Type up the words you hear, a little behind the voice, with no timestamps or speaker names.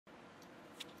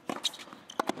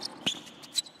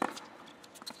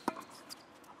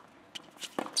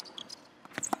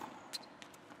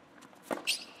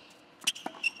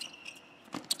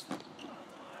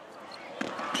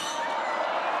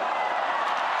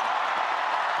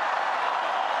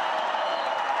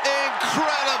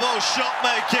Incredible shot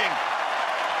making.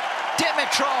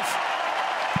 Dimitrov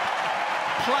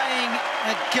playing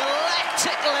at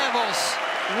galactic levels.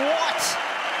 What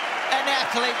an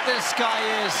athlete this guy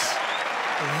is.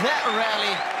 That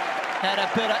rally had a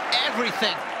bit of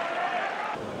everything.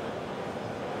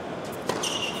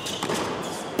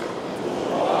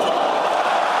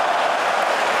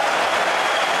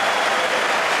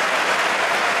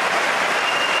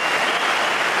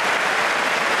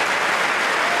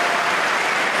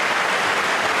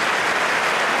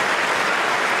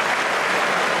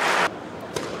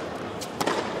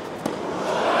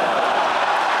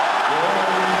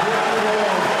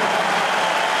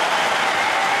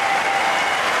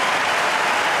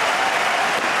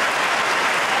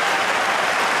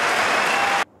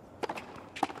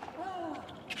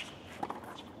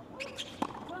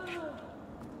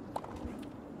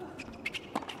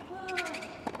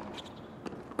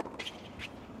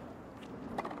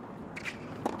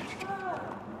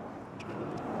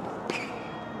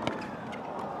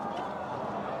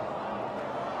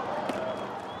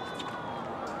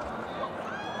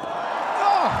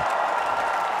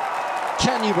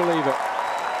 Can you believe it?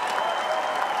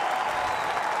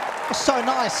 It's so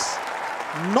nice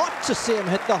not to see him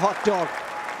hit the hot dog.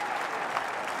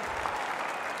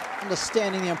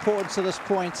 Understanding the importance of this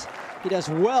point. He does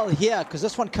well here because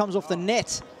this one comes off the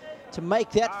net to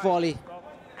make that volley.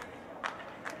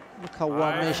 Look how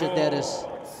well measured that is.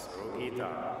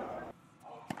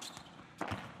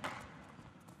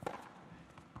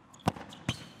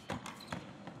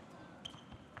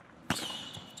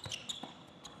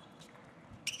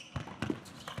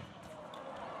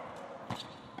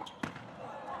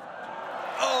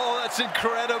 That's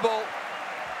incredible.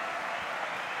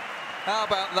 How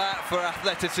about that for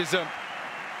athleticism?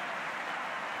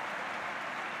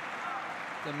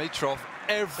 Dimitrov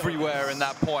everywhere in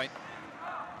that point.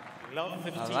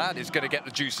 And that is going to get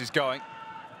the juices going.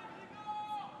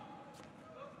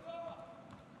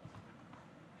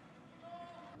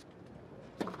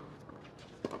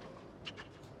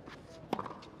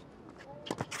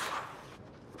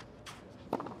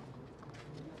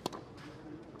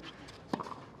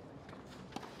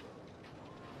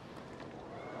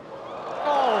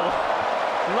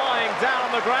 Lying down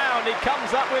on the ground, he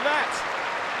comes up with that.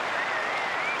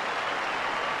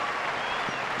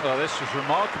 Well, this was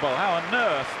remarkable. How on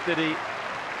earth did he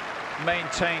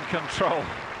maintain control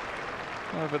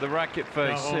over the racket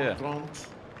face here?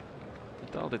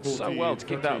 Nadal did so well to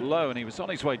keep that low, and he was on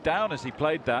his way down as he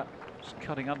played that, just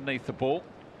cutting underneath the ball.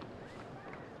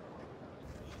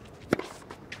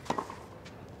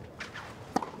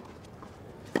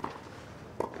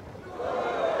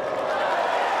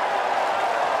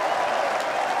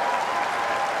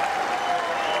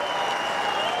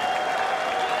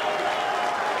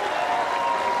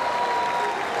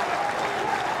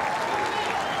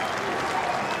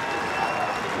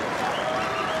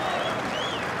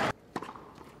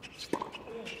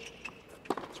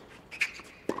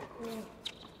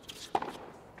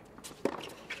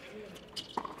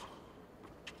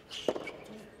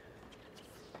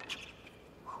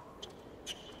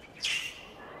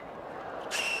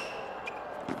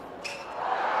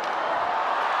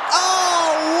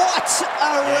 A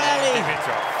rally.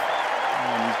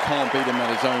 You can't beat him at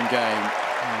his own game.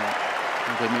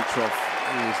 Dimitrov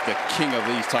is the king of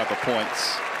these type of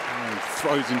points. He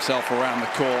throws himself around the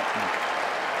court.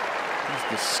 He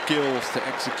has the skills to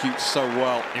execute so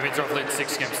well. Dimitrov led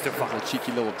 6 games to 5. A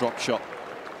cheeky little drop shot.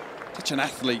 Such an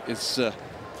athlete is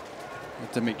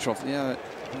Dimitrov. Yeah,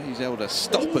 he's able to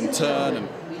stop and turn and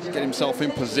get himself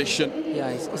in position.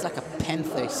 Yeah, he's like a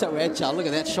panther. He's so agile. Look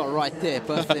at that shot right there.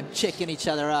 Both of them checking each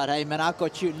other out. Hey, man, I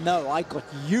got you. No, I got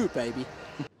you, baby.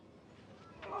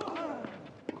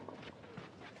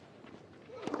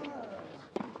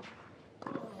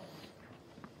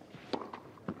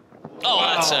 Oh,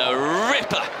 that's a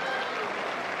ripper.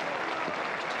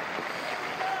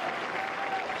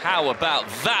 How about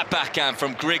that backhand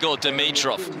from Grigor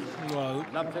Dimitrov? Well,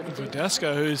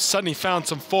 Verdesco, who's suddenly found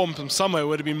some form from somewhere,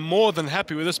 would have been more than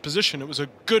happy with this position. It was a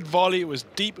good volley, it was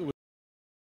deep, it was